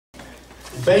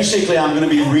Basically, I'm going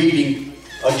to be reading,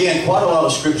 again, quite a lot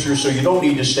of scripture, so you don't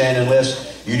need to stand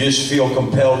unless you just feel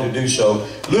compelled to do so.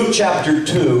 Luke chapter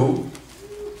 2,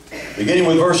 beginning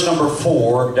with verse number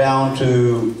 4 down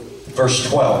to verse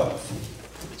 12.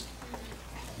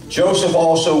 Joseph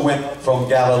also went from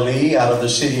Galilee out of the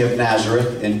city of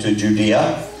Nazareth into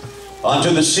Judea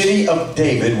unto the city of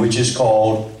David, which is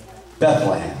called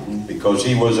Bethlehem, because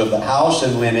he was of the house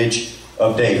and lineage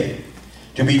of David,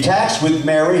 to be taxed with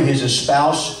Mary, his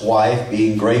espoused wife,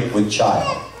 being great with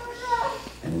child.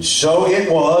 And so it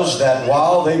was that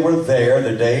while they were there,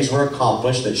 the days were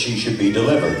accomplished that she should be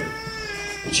delivered.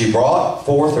 And she brought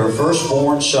forth her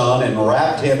firstborn son, and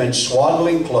wrapped him in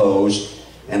swaddling clothes,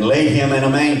 and laid him in a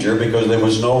manger, because there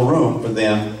was no room for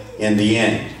them in the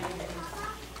inn.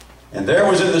 And there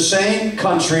was in the same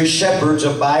country shepherds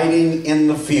abiding in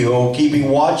the field, keeping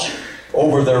watch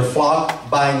over their flock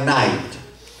by night.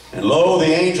 And lo, the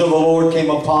angel of the Lord came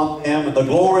upon them, and the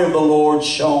glory of the Lord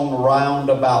shone round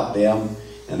about them,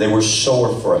 and they were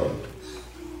so afraid.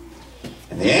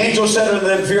 And the angel said unto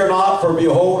them, Fear not, for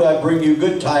behold, I bring you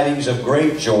good tidings of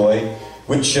great joy,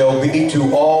 which shall be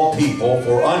to all people.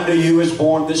 For unto you is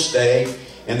born this day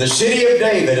in the city of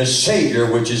David a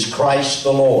Savior, which is Christ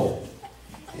the Lord.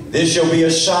 And this shall be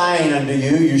a sign unto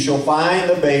you. You shall find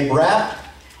the babe wrapped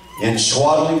in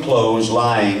swaddling clothes,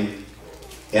 lying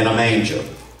in a manger.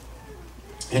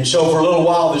 And so for a little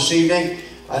while this evening,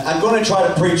 I'm going to try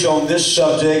to preach on this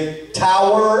subject,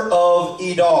 Tower of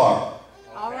Edar.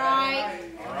 All right.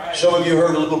 Some of you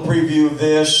heard a little preview of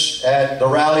this at the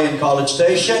rally in College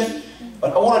Station.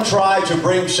 But I want to try to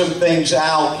bring some things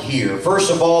out here.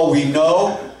 First of all, we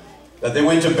know that they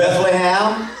went to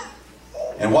Bethlehem.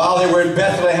 And while they were in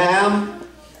Bethlehem,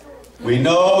 we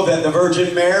know that the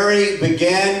Virgin Mary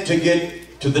began to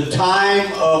get to the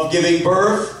time of giving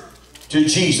birth to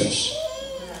Jesus.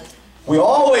 We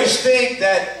always think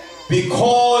that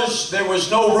because there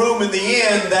was no room in the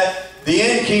inn, that the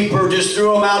innkeeper just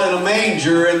threw him out in a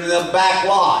manger in the back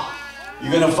lot.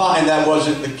 You're going to find that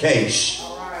wasn't the case.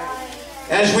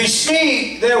 As we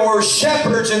see, there were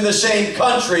shepherds in the same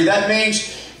country. That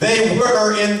means they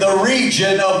were in the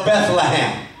region of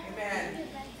Bethlehem. Amen.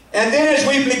 And then as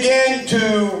we begin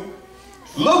to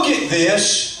look at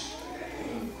this,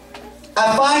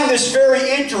 I find this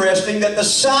very interesting, that the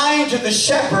sign to the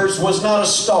shepherds was not a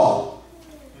star.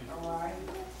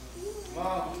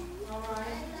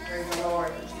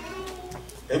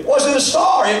 It wasn't a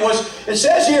star. It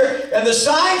says here, and the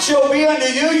sign shall be unto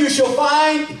you, you shall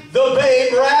find the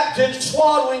babe wrapped in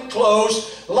swaddling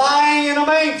clothes, lying in a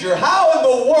manger. How in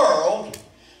the world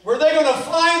were they going to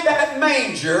find that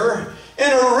manger in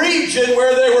a region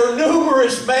where there were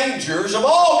numerous mangers of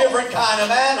all different kind of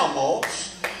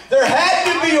animals? There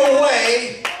had to be a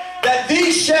way that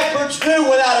these shepherds knew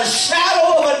without a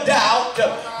shadow of a doubt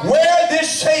where this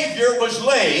Savior was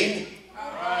laying,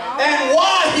 and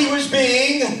why he was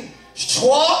being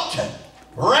swapped,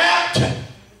 wrapped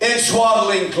in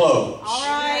swaddling clothes. All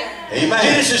right. Amen.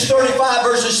 Genesis 35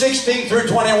 verses 16 through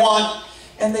 21.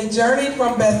 And they journeyed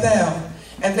from Bethel,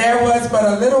 and there was but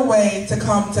a little way to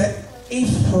come to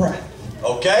Ephrath.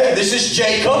 Okay, this is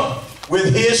Jacob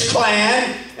with his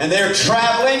clan, and they're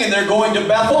traveling, and they're going to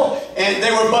Bethel, and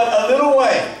they were but a little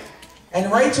way. And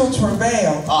Rachel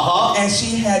travailed, and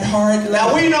she had hard labor.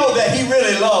 Now we know that he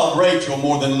really loved Rachel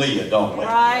more than Leah, don't we?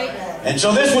 Right. And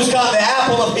so this was kind of the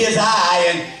apple of his eye,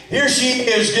 and here she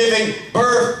is giving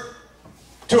birth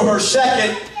to her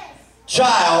second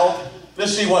child.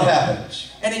 Let's see what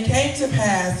happens. And it came to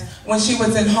pass, when she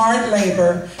was in hard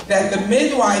labor, that the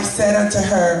midwife said unto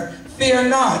her, Fear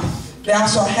not, thou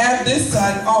shalt have this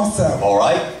son also. All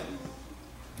right.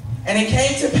 And it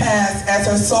came to pass, as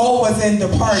her soul was in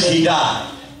departing, she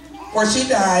died. For she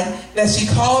died, that she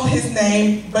called his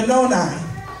name Benoni,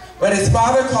 but his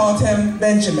father called him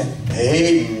Benjamin.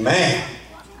 Amen.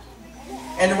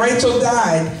 And Rachel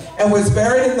died, and was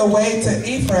buried in the way to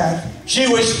Ephrath. She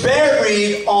was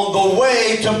buried on the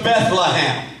way to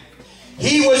Bethlehem.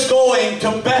 He was going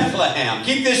to Bethlehem.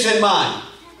 Keep this in mind.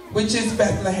 Which is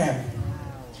Bethlehem.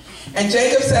 And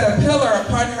Jacob set a pillar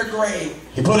upon her grave.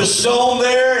 He put a stone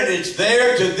there, and it's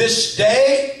there to this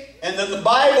day. And then the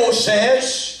Bible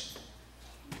says,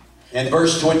 in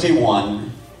verse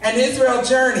 21, And Israel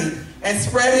journeyed, and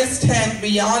spread his tent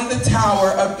beyond the tower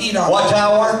of Edar. What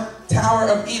tower? Tower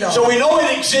of Edar. So we know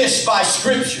it exists by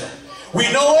Scripture. We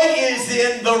know it is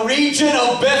in the region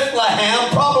of Bethlehem,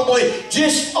 probably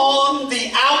just on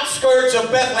the outskirts of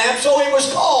Bethlehem, so it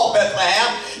was called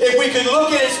Bethlehem. If we could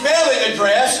look at its mailing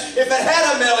address, if it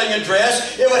had a mailing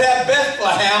address, it would have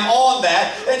Bethlehem on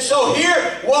that. And so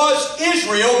here was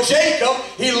Israel, Jacob.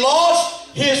 He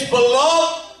lost his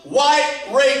beloved white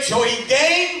Rachel. He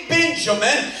gained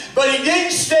Benjamin, but he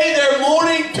didn't stay there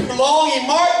mourning too long. He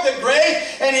marked the grave,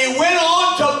 and he went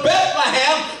on to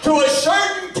Bethlehem to a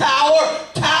certain tower,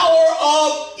 Tower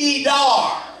of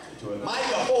Edar.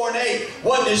 Micah 4:8,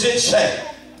 what does it say?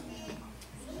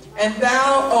 And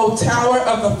thou, O tower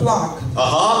of the flock,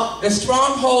 the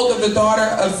stronghold of the daughter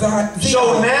of Zion.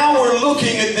 So now we're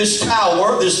looking at this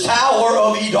tower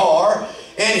of Edar,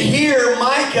 and here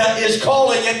Micah is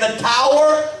calling it the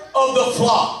Tower of the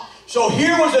Flock. So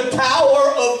here was a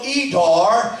Tower of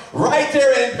Edar right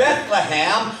there in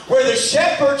Bethlehem where the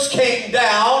shepherds came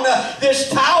down. This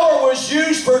tower was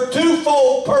used for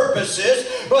twofold purposes,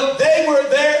 but they were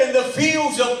there in the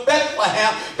fields of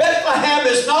Bethlehem. Bethlehem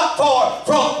is not far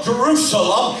from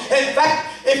Jerusalem. In fact,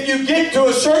 if you get to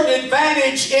a certain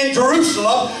advantage in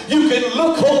Jerusalem, you can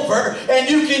look over and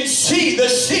you can see the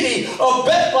city of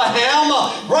Bethlehem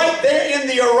right there in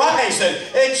the horizon.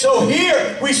 And so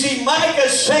here we see Micah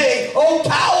saying, O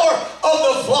tower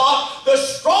of the flock, the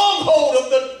stronghold of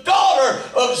the daughter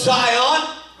of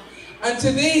Zion,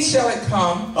 unto thee shall it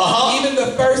come, even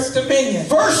the first dominion.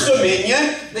 First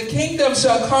dominion. The kingdom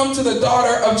shall come to the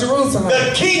daughter of Jerusalem.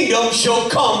 The kingdom shall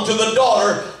come to the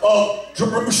daughter of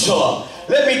Jerusalem.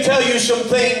 Let me tell you some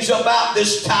things about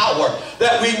this tower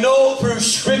that we know through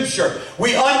Scripture.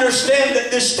 We understand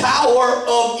that this Tower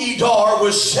of Edar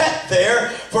was set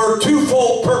there for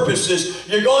twofold purposes.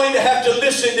 You're going to have to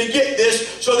listen to get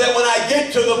this so that when I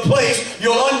get to the place,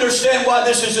 you'll understand why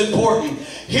this is important.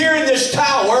 Here in this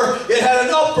tower, it had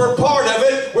an upper part of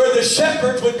it where the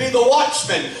shepherds would be the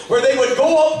watchmen, where they would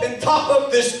go up and top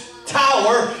of this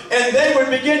tower, and they would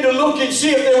begin to look and see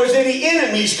if there was any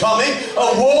enemies coming,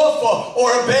 a wolf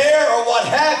or a bear or what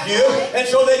have you, and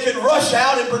so they could rush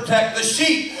out and protect the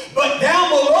sheep. But down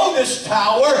below this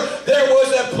tower, there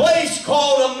was a place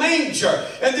called a manger,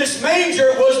 and this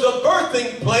manger was the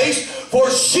birthing place for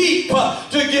sheep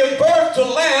to give birth to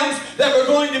lambs that were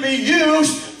going to be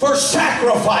used for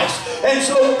sacrifice. And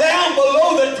so down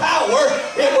below the tower,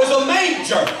 it was a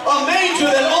manger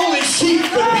that only sheep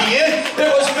could be in. There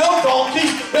was no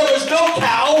donkeys, there was no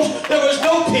cows, there was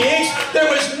no pigs, there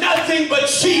was nothing but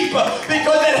sheep,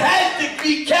 because it had to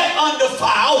be kept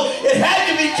undefiled, it had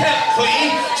to be kept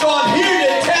clean. So I'm here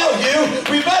to tell you,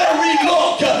 we better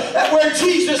relook at where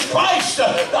Jesus Christ,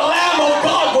 the Lamb of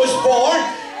God, was born.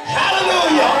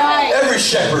 Hallelujah! Every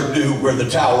shepherd knew where the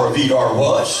Tower of Edar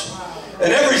was,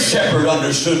 and every shepherd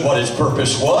understood what his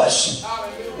purpose was.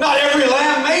 Not every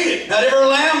lamb made it. Not every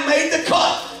lamb made the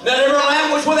cut. Not every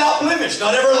lamb was without blemish.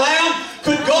 Not every lamb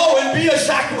could go and be a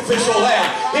sacrificial lamb.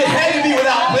 It had to be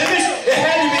without blemish. It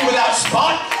had to be without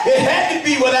spot. It had to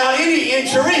be without any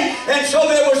injury. And so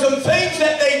there were some things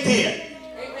that they did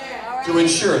to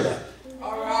ensure that.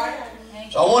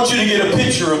 So I want you to get a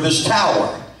picture of this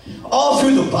tower. All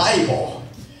through the Bible,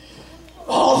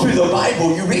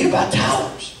 you read about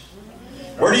towers.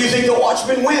 Where do you think the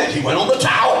watchman went? He went on the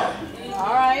tower.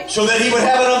 So that he would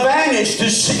have an advantage to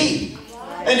see.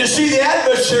 And to see the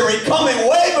adversary coming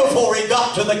way before he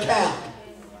got to the camp.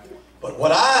 But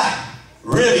what I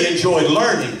really enjoyed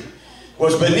learning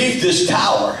was beneath this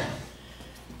tower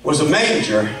was a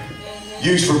manger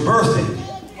used for birthing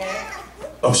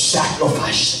of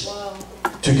sacrifice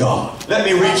to God. Let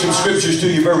me read some scriptures to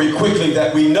you very quickly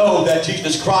that we know that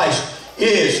Jesus Christ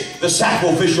is the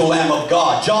sacrificial Lamb of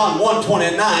God. John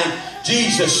 1:29,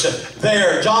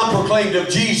 John proclaimed of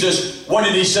Jesus, what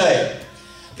did he say?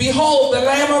 Behold, the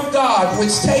Lamb of God,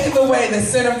 which taketh away the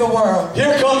sin of the world.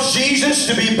 Here comes Jesus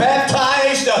to be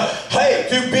baptized,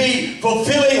 to be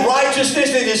fulfilling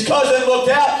righteousness. And his cousin looked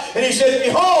out and he said,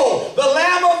 behold, the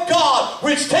Lamb of God,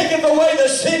 which taketh away the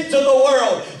sins of the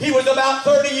world. He was about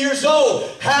 30 years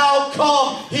old. How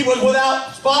come he was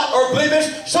without spot or blemish?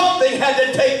 Something had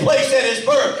to take place in his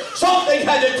birth. Something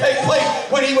had to take place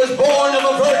when he was born of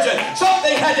a virgin.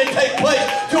 Something had to take place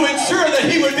to ensure that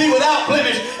he would be without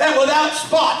blemish and without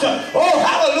spot. Oh,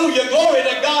 hallelujah, glory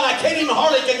to God. I can't even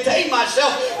hardly contain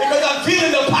myself because I'm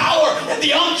feeling the power and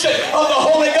the unction of the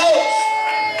Holy Ghost.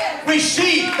 We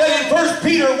see that in 1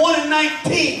 Peter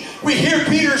 1:19, we hear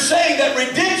Peter saying that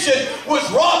redemption was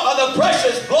wrought by the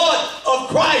precious blood of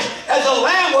Christ as a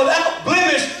lamb without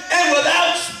blemish and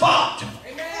without spot.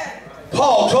 Amen.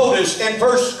 Paul told us in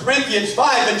 1 Corinthians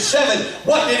 5:7,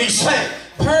 what did he say?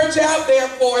 Purge out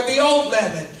therefore the old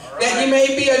leaven, that ye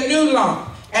may be a new lump,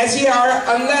 as ye are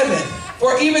unleavened.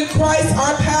 For even Christ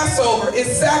our Passover is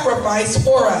sacrificed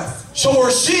for us. So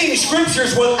we're seeing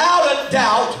scriptures without a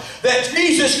doubt that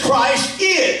Jesus Christ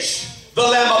is the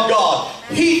Lamb of God.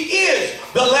 He is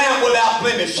the Lamb without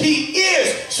blemish. He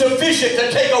is sufficient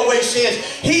to take away sins.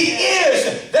 He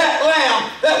is that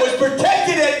Lamb that was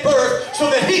protected at birth so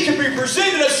that He could be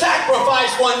presented a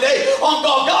sacrifice one day on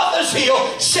Golgotha's hill,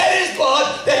 shed His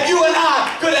blood that you and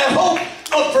I could have hope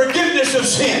of forgiveness of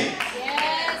sin.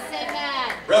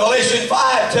 Revelation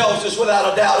 5 tells us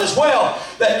without a doubt as well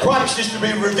that Christ is to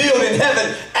be revealed in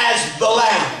heaven as the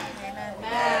Lamb.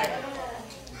 Amen.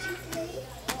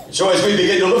 So as we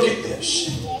begin to look at this,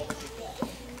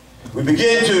 we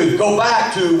begin to go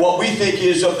back to what we think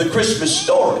is of the Christmas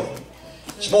story.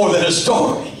 It's more than a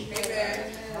story.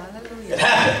 It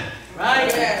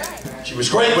happened. She was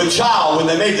great with child when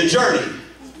they made the journey.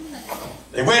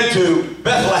 They went to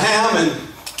Bethlehem, and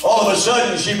all of a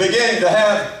sudden she began to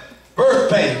have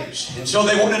birth pains, and so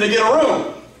they wanted to get a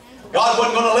room. God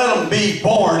wasn't going to let them be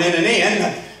born in an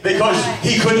inn because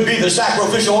He couldn't be the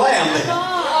sacrificial lamb then.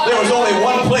 There was only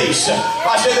one place.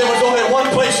 I said there was only one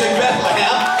place in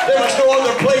Bethlehem. There was no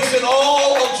other place in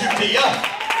all of Judea.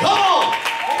 Come on!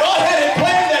 God had it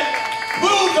planned that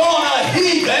moved on a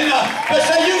heathen to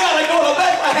say you got to go to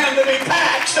Bethlehem to be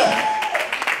taxed.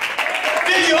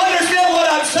 Did you understand what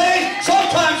I'm saying?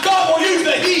 Sometimes God will use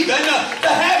the heathen to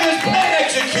have His plan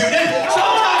executed.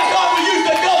 Sometimes God will use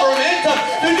the government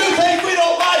to do things we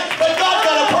don't like, but God's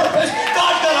got a purpose.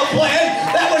 God's got a plan.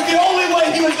 That was the only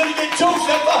way He was going to get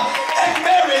Joseph and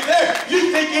Mary there.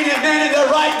 You think any man in their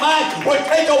right mind would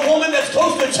take a woman that's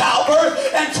close to childbirth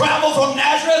and travel from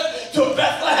Nazareth to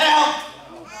Bethlehem?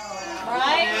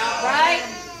 Right.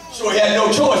 So He had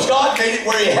no choice. God made it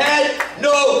where He had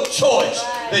no choice.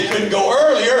 They couldn't go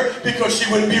earlier because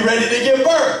she wouldn't be ready to give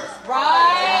birth.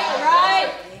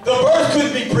 Right. The birth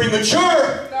couldn't be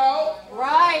premature. No.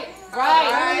 Right. Come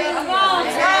on,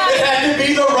 right. It had to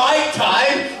be the right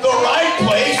time, the right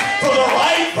place, for the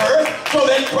right birth, so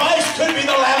that Christ could be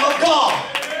the Lamb of God.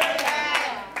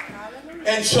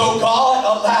 And so God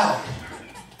allowed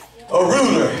a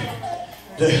ruler,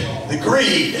 the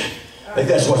greed. I think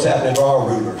that's what's happening to our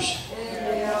rulers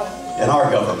in our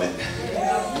government.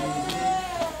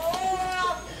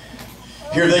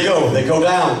 Here they go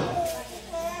down.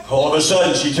 All of a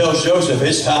sudden she tells Joseph,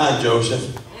 it's time,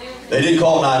 Joseph. They didn't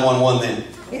call 911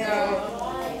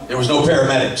 then. There was no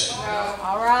paramedics.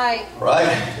 All right.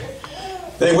 Right?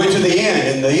 They went to the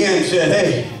inn, and the inn said,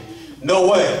 hey, no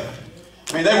way.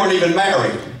 I mean, they weren't even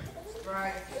married.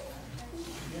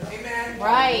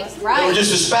 Right. They were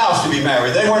just espoused to be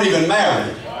married. They weren't even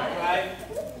married.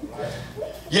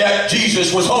 Yet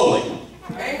Jesus was holy.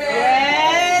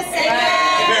 Yes.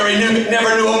 Mary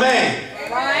never knew a man.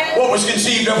 What was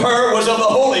conceived of her was of the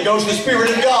Holy Ghost, the Spirit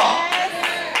of God.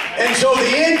 And so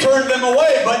the inn turned them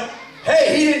away, but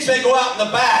hey, He didn't say go out in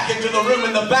the back, into the room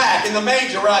in the back, in the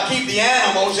manger where I keep the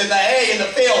animals, in the hay, in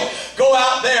the field. Go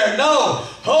out there. No.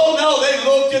 Oh no, they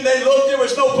looked and they looked. There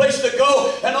was no place to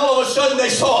go. And all of a sudden they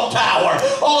saw a tower.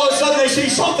 All of a sudden they see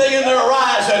something in the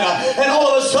horizon. And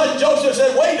all of a sudden Joseph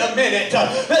said, wait a minute.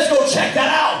 Let's go check that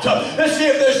out. Let's see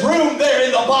if there's room there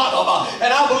in the bottom.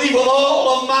 And I believe with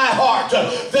all of my heart,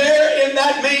 there in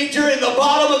that manger, in the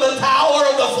bottom of the tower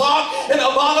of the flock, in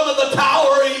the bottom of the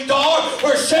tower of Edar,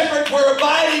 where shepherds were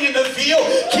abiding in the field,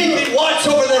 keeping watch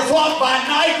over their flock by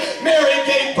night, Mary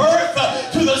gave birth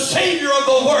to the Savior of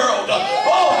the world.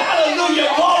 Oh, hallelujah,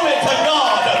 glory to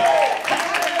God.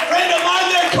 Friend of mine,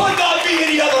 there could not be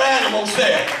any other animals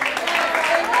there.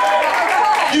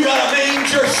 You got a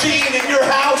manger scene in your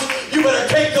house, you better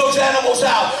take those animals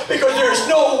out, because there's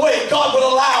no way God would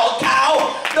allow a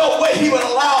cow, no way He would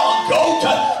allow a goat,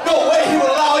 no way He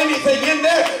would allow anything in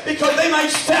there, because they may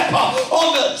step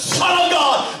on the Son of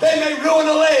God. They may ruin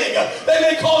a leg. They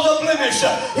may cause a blemish.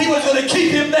 He was going to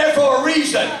keep him there for a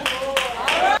reason.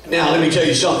 Now, let me tell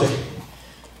you something.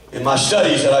 In my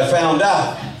studies that I found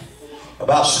out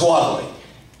about swaddling.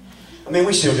 I mean,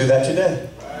 we still do that today.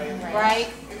 Right.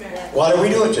 Why do we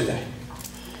do it today?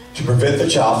 To prevent the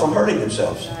child from hurting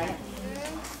themselves.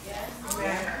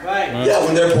 Right. Yeah,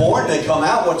 when they're born, they come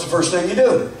out. What's the first thing you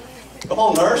do? Come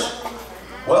on, nurse.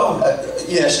 Well,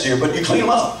 yes, dear, but you clean them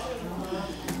up.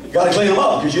 You got to clean them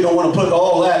up because you don't want to put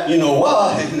all that, you know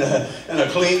what, in a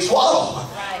clean swaddle.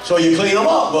 So you clean them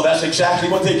up. Well, that's exactly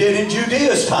what they did in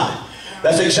Judea's time.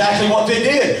 That's exactly what they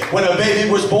did. When a baby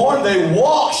was born, they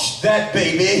washed that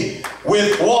baby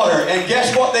with water. And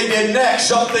guess what they did next?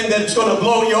 Something that's going to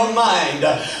blow your mind.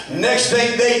 Next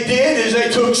thing they did is they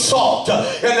took salt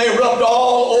and they rubbed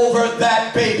all over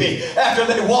that baby. After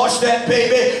they washed that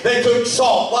baby, they took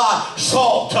salt. Why?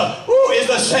 Salt is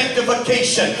the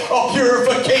sanctification of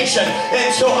purification.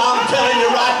 And so I'm telling you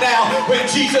right now, when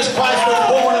Jesus Christ was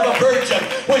born of a virgin,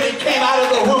 when He came out of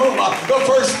the womb, the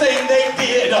first thing they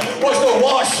did was to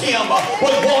wash him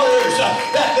with waters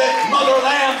that mother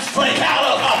lambs drink out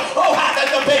of. Oh, how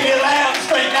that the baby lambs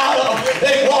drink out of.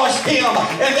 They washed him,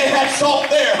 and they had salt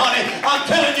there, honey. I'm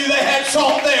telling you, they had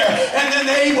salt there. And then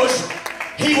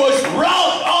he was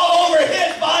rubbed all over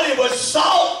his body with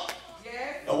salt.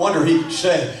 No wonder he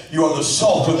said, you are the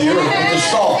salt of the earth. But the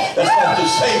salt that's left the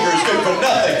Savior is good for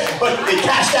nothing, but be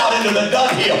cast out into the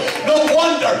dunghill. No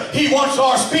wonder he wants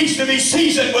our speech to be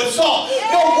seasoned with salt.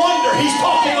 No wonder he's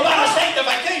talking about a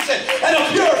sanctification and a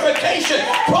purification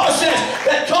process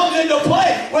that comes into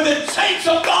play with the saints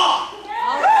of God.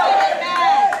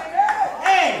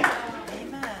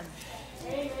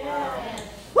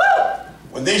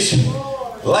 When these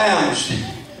lambs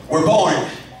were born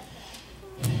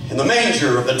in the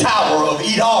manger of the tower of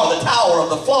Edar, the tower of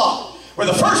the flock, where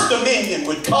the first dominion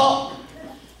would come,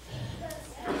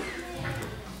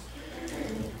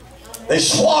 they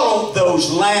swaddled those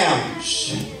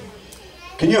lambs.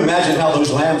 Can you imagine how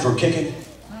those lambs were kicking?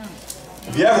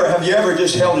 Have you ever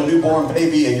just held a newborn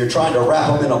baby and you're trying to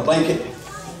wrap them in a blanket?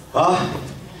 Huh?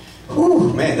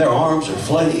 Whew, man, their arms are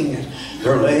flooding.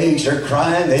 Their legs, they're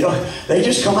crying. They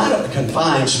just come out of a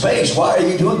confined space. Why are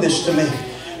you doing this to me?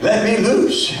 Let me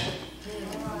loose.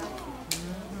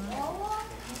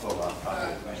 I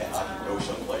can go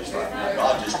someplace right now.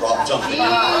 God just dropped something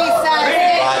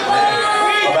right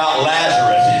now about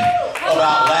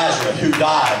Lazarus who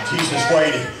died. Jesus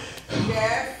waited.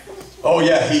 Oh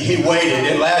yeah, he waited,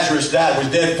 and Lazarus died, was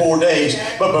dead 4 days.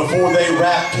 But before they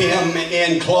wrapped him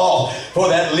in cloth, for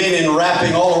that linen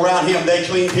wrapping all around him, they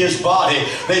cleaned his body.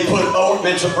 They put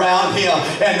ointments around him,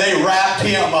 and they wrapped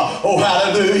him. Oh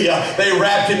hallelujah! They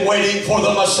wrapped him, waiting for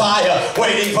the Messiah,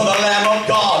 waiting for the Lamb of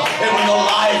God. And when the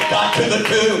life got to the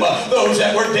tomb, those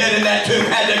that were dead in that tomb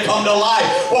had to come to life.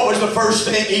 What was the first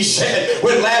thing he said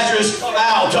when Lazarus came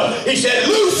out? He said,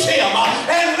 "Loose him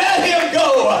and let him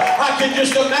go." I can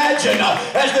just imagine.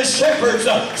 As the shepherds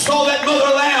saw that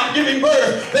mother lamb giving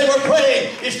birth, they were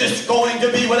praying, is this going to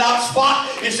be without spot?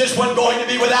 Is this one going to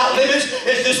be without limits?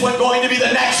 Is this one going to be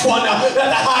the next one that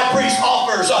the high priest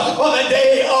offers on the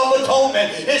Day of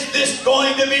Atonement? Is this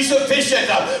going to be sufficient?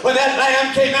 When that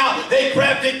lamb came out, they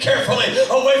grabbed it carefully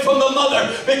away from the mother,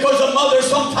 because the mother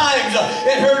sometimes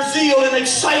in her zeal and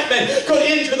excitement could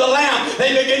injure the lamb.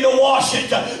 They begin to wash it.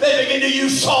 They begin to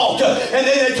use salt, and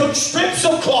then they took strips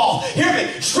of cloth. Hear me,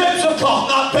 strips of cloth,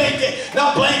 not blanket,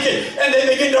 and they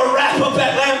begin to wrap up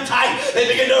that lamb tight. They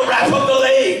begin to wrap up the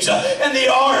legs and the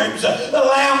arms. The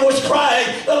lamb was crying,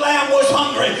 the lamb was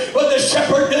hungry, but the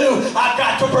shepherd knew, I've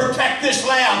got to protect this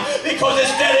lamb because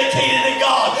it's dedicated to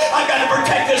God. I've got to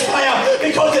protect this lamb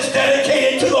because it's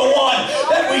dedicated to the one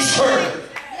that we serve.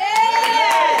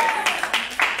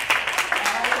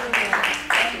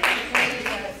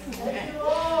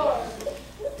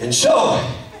 And so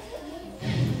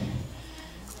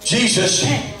Jesus,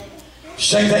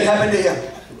 same thing happened to him.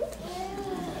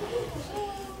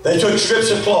 They took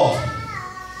strips of cloth.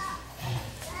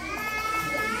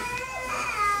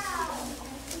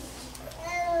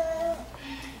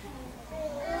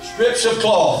 Strips of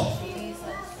cloth.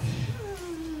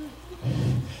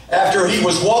 After he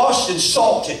was washed and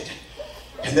salted,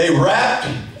 and they wrapped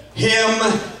him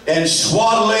in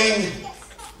swaddling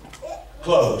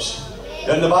clothes.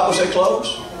 Doesn't the Bible say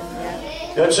clothes?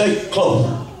 Doesn't say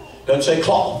cloth. Doesn't say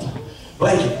cloth.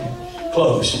 Blanket.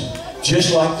 Clothes.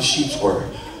 Just like the sheep were.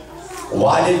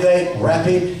 Why did they wrap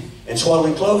him in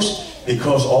swaddling clothes?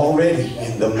 Because already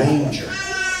in the manger,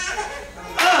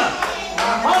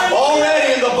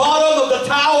 already in the bottom of the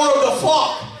tower of the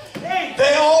flock,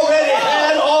 they already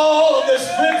had all of the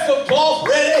strips of cloth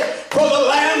ready for the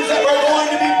lambs that were going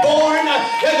to be born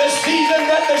in the season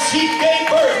that the sheep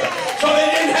gave birth. So they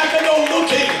didn't have to go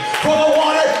looking for the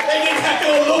water. They didn't have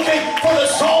to go looking for the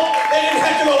salt. They didn't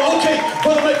have to go looking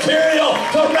for the material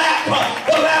to wrap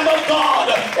the Lamb of God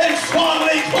in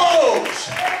swaddling clothes.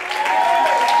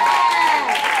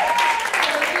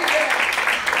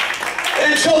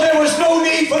 And so there was no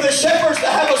need for the shepherds to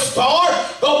have a star.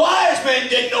 The wise men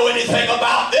didn't know anything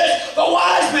about this. The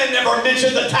wise men never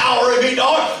mentioned the Tower of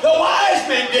Edar. The wise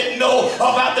men didn't know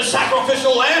about the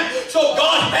sacrificial lamb. So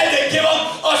God had to give them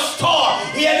a star.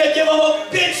 He had to give them a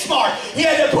benchmark. He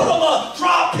had to put them a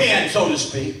drop in, so to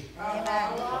speak.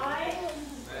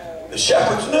 The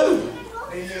shepherds knew.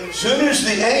 As soon as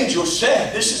the angel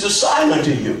said, "This is a sign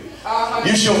unto you.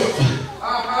 You shall..."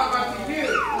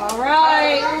 All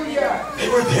right. They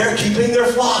were there keeping their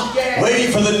flock,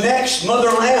 waiting for the next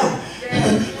mother lamb.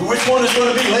 Which one is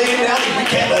going to be laying down? We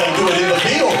can't let them do it in the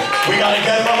field. We got to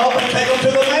get them up and take them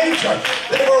to the manger.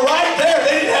 They were right there.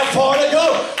 They didn't have far to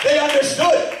go. They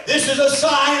understood. This is a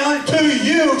sign unto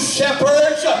you,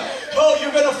 shepherds. Oh,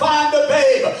 you're going to find the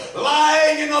babe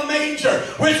lying in the manger,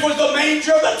 which was the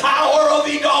manger of the Tower of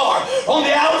Edar on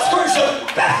the outskirts of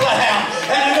Bethlehem.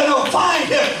 And you're going to find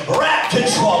him wrapped in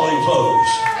swaddling clothes.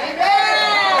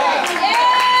 Amen. Yeah.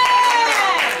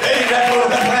 They didn't have to go to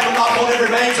Bethlehem and knock on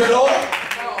every manger door.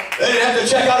 They didn't have to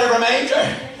check out every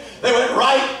manger. They went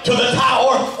right to the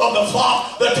tower of the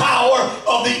flock, the tower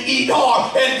of the Edar.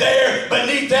 And there,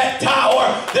 beneath that tower,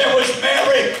 there was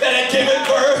Mary that had given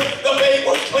birth. The babe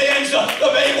was cleansed, the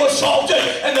babe was salted,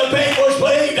 and the babe was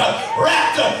laid,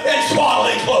 wrapped in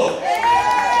swaddling clothes.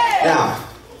 Now,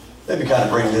 let me kind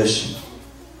of bring this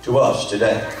to us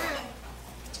today,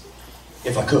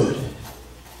 if I could.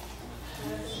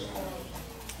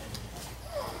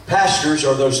 Pastors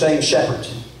are those same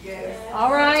shepherds.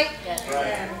 All right.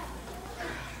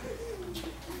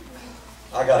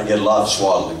 I got to get a lot of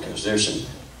swaddling because there's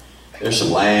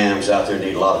some lambs out there that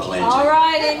need a lot of cleansing. All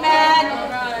right, amen. All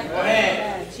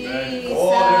right. Jesus.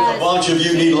 Oh, there's a bunch of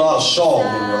you need a lot of salt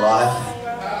in your life.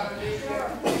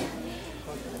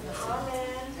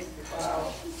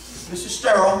 This is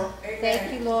sterile.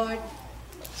 Thank you, Lord.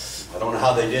 I don't know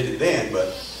how they did it then,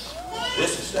 but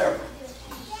this is sterile.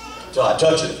 Until I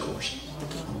touch it, of course.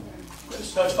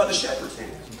 It's touched by the shepherd's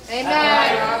hand.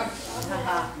 Amen.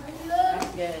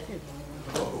 That's good.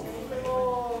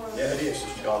 Yeah, it is,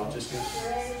 Sister Colin. Just good.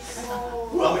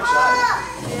 Ooh, I'm excited.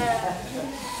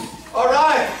 All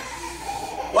right.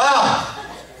 Wow.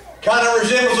 Kind of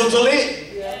resembles a talit.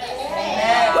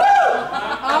 Amen.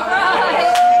 All right.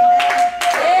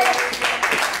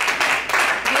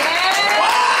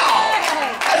 Wow.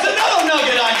 That's another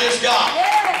nugget I just got.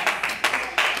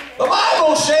 The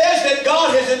Bible says that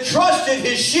God has entrusted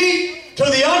his sheep to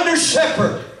the under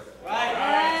shepherd.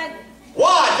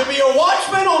 Why? To be a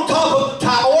watchman on top of the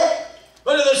tower,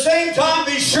 but at the same time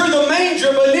be sure the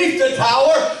manger beneath the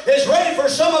tower is ready for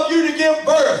some of you to give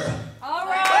birth. All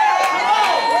right.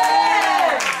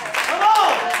 Come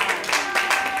on.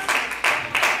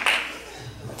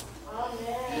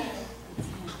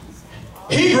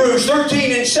 Hebrews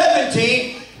 13 and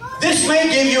 17, this may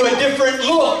give you a different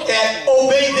look at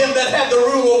obey them that have the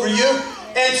rule over you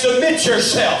and submit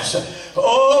yourselves.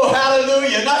 Oh,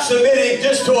 hallelujah. Not submitting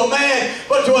just to a man,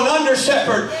 but to an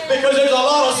under-shepherd. Because there's a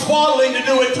lot of swaddling to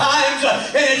do at times,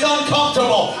 and it's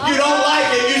uncomfortable. You don't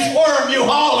like it. You squirm. You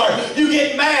holler. You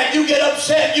get mad. You get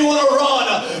upset. You want to run.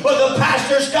 But the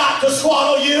pastor's got to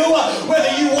swaddle you, whether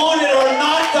you want it or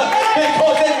not.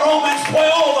 Because in Romans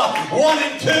 12, 1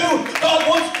 and 2, God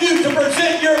wants you to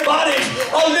present your bodies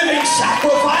a living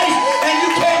sacrifice. And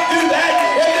you can't do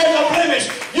that if there's a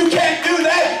blemish. You can't do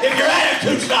that if your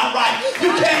attitude's not right.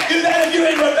 You can't do that if you're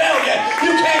in rebellion.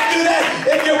 You can't do that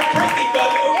if you're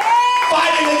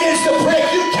fighting against the prick.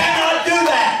 You cannot do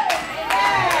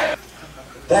that.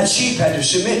 That sheep had to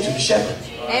submit to the shepherd.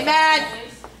 Amen.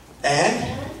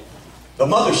 And the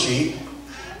mother sheep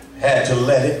had to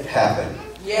let it happen.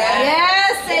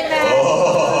 Yes, amen.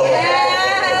 Oh. Yes.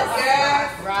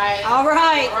 Right. All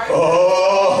right.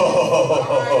 Oh.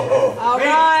 All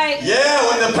right. Yeah,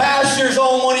 when the pastor's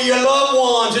on one of your loved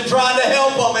ones and trying to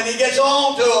help them, and he gets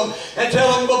on to them and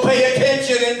tell them to pay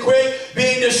attention and quit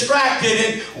being distracted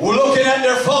and looking at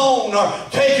their phone or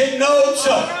taking notes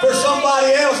for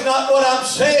somebody else, not what I'm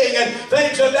saying, and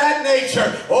things of that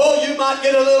nature. Oh, you might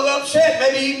get a little upset.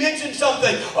 Maybe he mentioned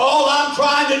something. All I'm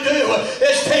trying to do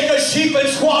is take a sheep and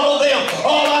swaddle them.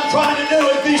 All I'm trying to do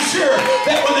is be sure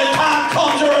that when the time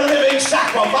comes, they're a living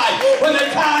sacrifice. When the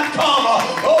time comes,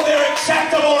 they're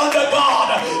acceptable unto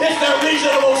God. It's their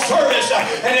reasonable service.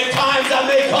 And at times I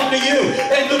may come to you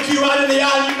and look you right in the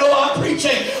eye and you know I'm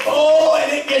preaching. Oh,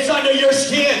 and it gets under your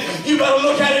skin. You better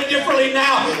look at it differently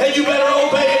now, and you better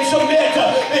obey and submit,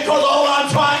 because all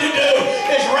I'm trying to do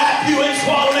is wrap you in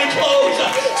swaddling clothes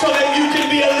so that you can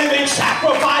be a living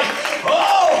sacrifice.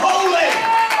 Oh, holy,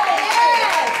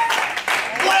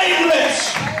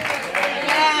 blameless.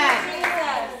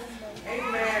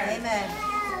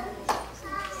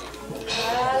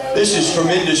 This is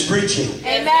tremendous preaching.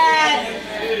 Amen.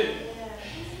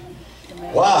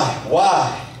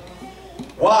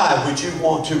 Why would you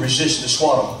want to resist the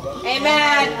swaddle?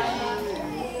 Amen.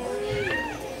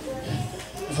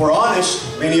 If we're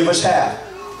honest, many of us have.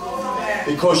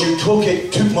 Because you took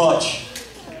it too much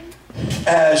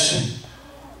as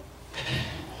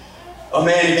a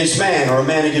man against man or a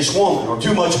man against woman, or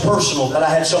too much personal that I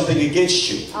had something against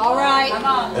you. All right. Come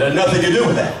on. It had nothing to do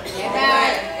with that.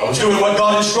 Amen. I was doing what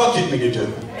God instructed me to do.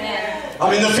 Amen.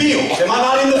 I'm in the fields. Am I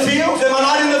not in the fields? Am I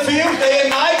not in the fields day and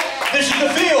night? This is the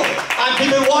field. I'm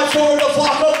keeping watch over the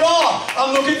flock of God.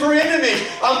 I'm looking for enemies.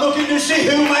 I'm looking to see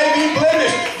who may be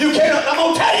blemished. You cannot, I'm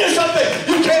going to tell you something.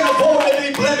 You can't afford to be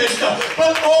blemished.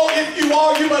 But oh, if you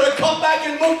are, you better come back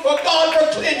and look for God for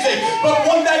cleansing. But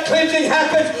when that cleansing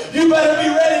happens, you better be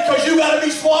ready, because you got to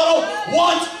be swaddled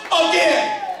once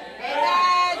again.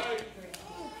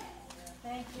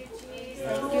 Thank you, Jesus.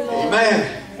 Thank you, Lord.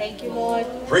 Amen. Thank you, Lord.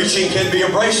 Preaching can be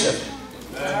abrasive.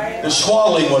 The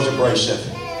swaddling was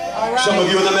abrasive. All right. Some of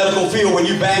you in the medical field, when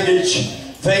you bandage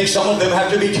things, some of them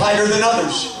have to be tighter than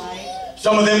others.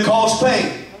 Some of them cause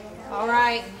pain. All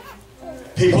right.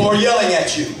 People are yelling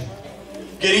at you,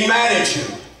 getting mad at you,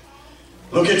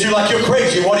 look at you like you're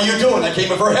crazy. What are you doing? I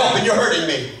came in for help and you're hurting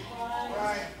me.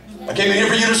 I came in here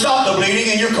for you to stop the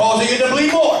bleeding and you're causing it to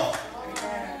bleed more.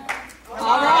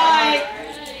 All right.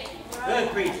 Good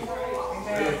preaching.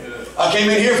 I came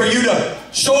in here for you to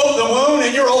sew up the wound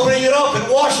and you're opening it up and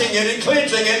washing it and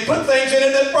cleansing it and put things in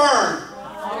it that burn.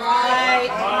 All right.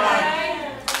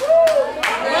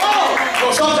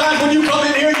 So sometimes when you come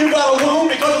in here, you got a wound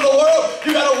because of the world.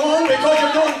 You got a wound because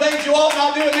you're doing things you ought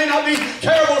not do. It may not be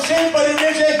terrible sin, but it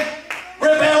isn't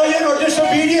rebellion or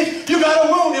disobedience. You got a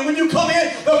wound, and when you come in,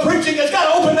 the preaching has got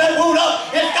to open that wound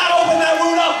up. It's got to open that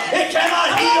wound up. It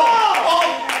cannot heal on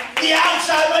the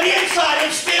outside, but the inside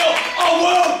is still a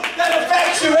wound that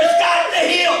affects you. It's got to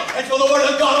heal until the Word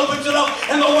of God opens it up,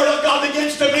 and the Word of God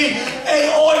begins to be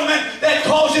an ointment that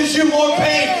causes you more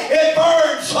pain. It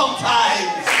burns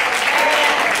sometimes.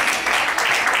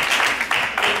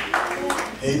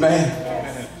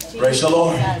 Amen. Praise the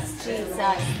Lord. Jesus.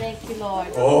 Thank you, Lord.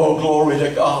 Oh, glory to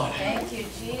God. Thank you,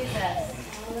 Jesus.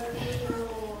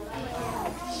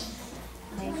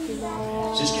 Thank you,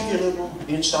 Lord. Does this give you a little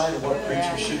insight of what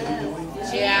preachers should be doing?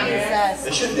 Jesus.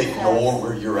 They shouldn't ignore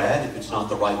where you're at if it's not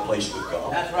the right place with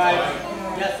God. That's right.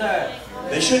 Yes, sir.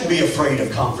 They shouldn't be afraid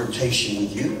of confrontation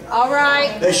with you. All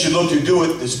right. They should look to do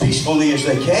it as peacefully as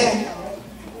they can.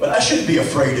 But I shouldn't be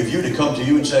afraid of you to come to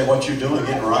you and say what you're doing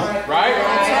isn't right. Right.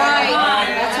 That's right.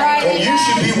 That's right. And you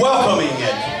should be welcoming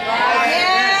it.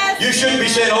 Yes. You shouldn't be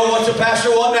saying, oh, what's the pastor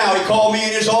want now? He called me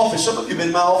in his office. Some of you have been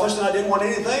in my office and I didn't want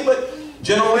anything but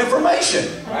general information.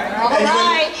 All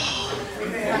right.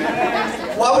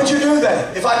 Why would you do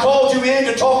that? If I called you in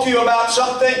to talk to you about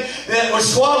something that was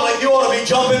swaddling, you ought to be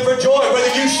jumping for joy,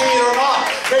 whether you see it or not.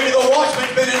 Maybe the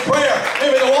watchman's been in prayer.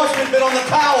 Maybe the watchman's been on the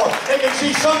tower. They can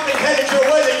see something headed your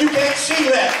way that you can't see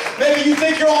that. Maybe you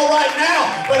think you're all right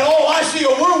now, but oh, I see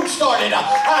a wound started.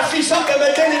 I see something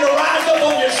beginning to rise up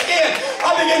on your skin.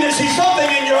 I begin to see something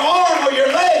in your arm or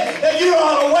your leg that you're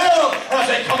not aware of. And I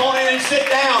say, come on in and sit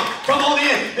down. Come on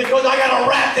in, because I got to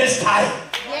wrap this tight.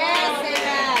 Yes,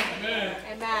 amen.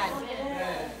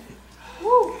 Amen.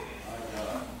 Woo.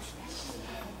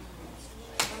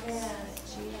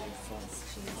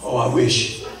 Oh, I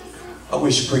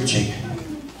wish preaching,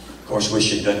 of course,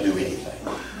 wishing doesn't do anything.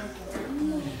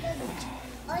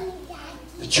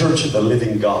 The church of the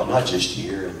living God, not just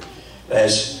here.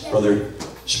 As Brother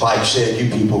Spike said, you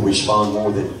people respond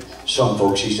more than some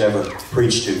folks he's ever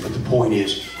preached to. But the point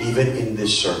is, even in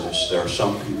this service, there are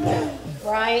some people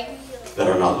Right. that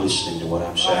are not listening to what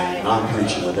I'm saying. And I'm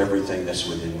preaching with everything that's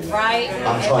within me. Right.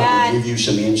 I'm trying to give you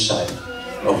some insight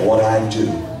of what I do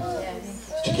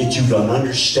to get you to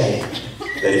understand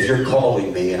that if you're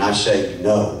calling me and I say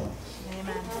no,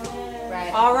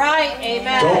 Right. All right.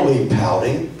 Amen. don't leave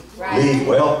pouting. Right. Leave,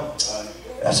 well,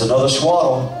 that's another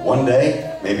swaddle. One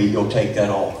day, maybe you'll take that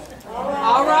off.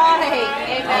 All right.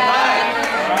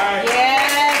 Amen.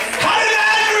 Yes. How did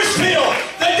Lazarus feel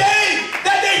the day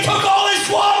that they took all his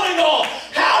swaddling off?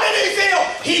 How did he feel?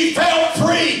 He felt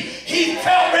free. He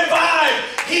felt revived.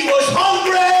 He was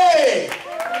hungry.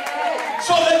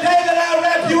 So the day that I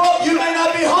wrap you up, you may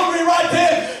not be hungry right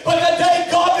then, but the day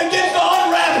God begins to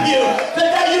unwrap you, the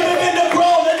day you begin to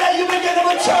grow, the day you begin to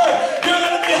mature, you're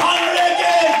going to be hungry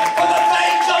again for the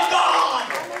things of God.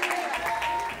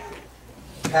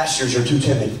 Pastors are too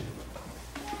timid.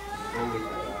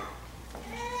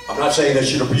 I'm not saying they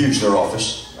should abuse their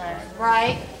office,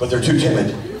 Right. but they're too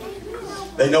timid.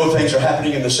 They know things are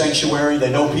happening in the sanctuary.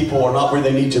 They know people are not where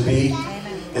they need to be.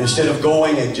 And instead of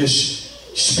going and just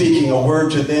speaking a word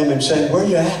to them and saying, where are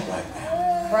you at right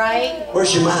now? Right.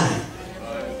 Where's your mind?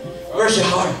 Where's your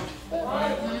heart?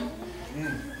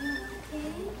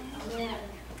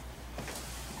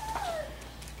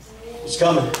 It's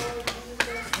coming.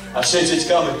 I sense it's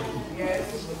coming.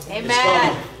 It's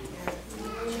Amen. coming.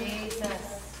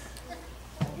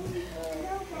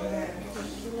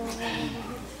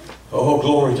 Oh,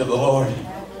 glory to the Lord.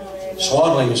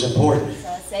 Swaddling is important.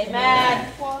 Amen.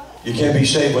 You can't be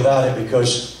saved without it,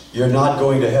 because you're not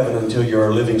going to heaven until you're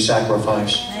a living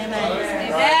sacrifice.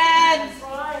 Amen. Amen.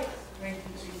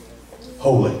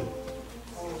 Holy.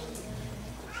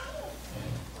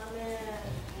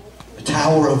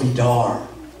 Tower of Edar.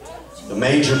 The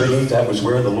manger beneath that was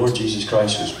where the Lord Jesus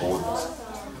Christ was born.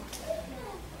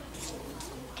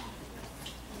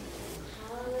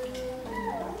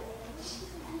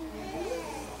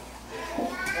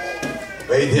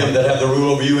 Obey them that have the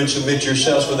rule over you and submit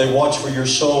yourselves, for they watch for your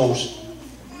souls.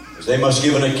 As they must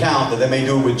give an account, that they may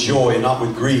do it with joy and not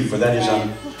with grief, for that is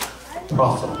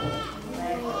unprofitable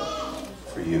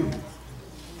for you.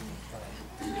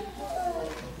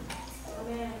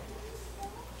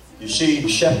 You see, the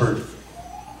shepherd,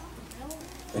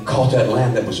 they caught that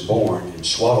lamb that was born and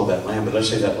swallowed that lamb, but let's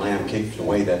say that lamb kicked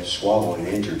away that swallow and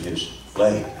injured his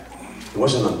leg. It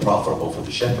wasn't unprofitable for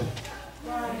the shepherd.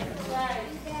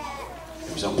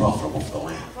 It was unprofitable for the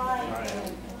lamb.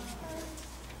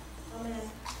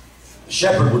 The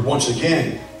shepherd would once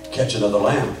again catch another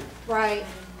lamb. Right.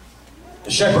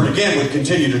 The shepherd again would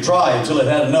continue to try until it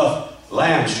had enough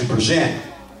lambs to present.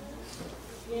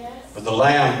 But the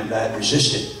lamb that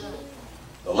resisted,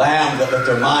 the lamb that let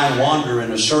their mind wander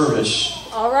in a service,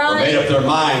 All right. or made up their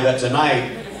mind that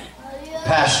tonight,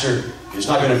 pastor is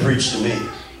not going to preach to me.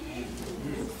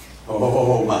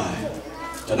 Oh my.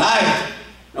 Tonight,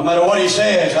 no matter what he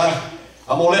says,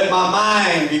 I'm going to let my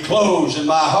mind be closed and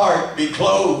my heart be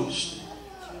closed.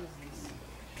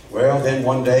 Well, then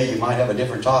one day you might have a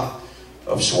different type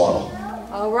of swallow.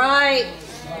 All right.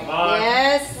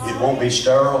 Yes. It won't be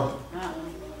sterile.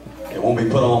 It won't be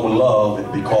put on with love.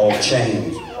 It'll be called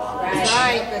change. That's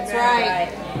right. That's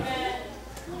right.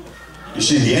 You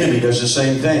see, the enemy does the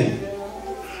same thing.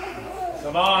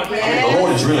 Come on. I mean, the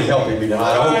Lord is really helping me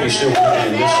tonight. I hope you're still with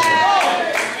me in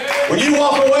this. When you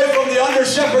walk away from the under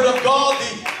shepherd of God,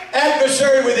 the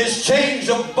adversary with his chains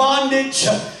of bondage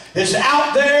is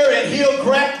out there, and he'll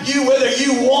grab you whether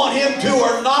you want him to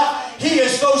or not. He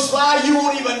is so sly you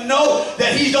won't even know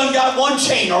that he's done got one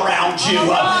chain around you.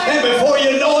 And before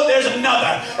you know it, there's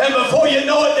another. And before you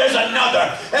know it, there's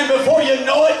another. And before you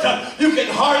know it, you can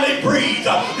hardly breathe.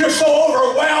 You're so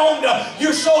overwhelmed.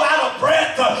 You're so out of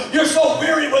breath. You're so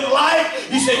weary with life.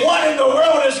 You say, what in the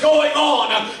world is going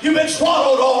on? You've been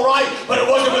swallowed all right, but it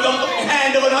wasn't with the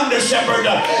hand of an under shepherd.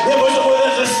 It was with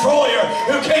a destroyer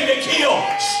who came to kill,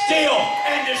 steal,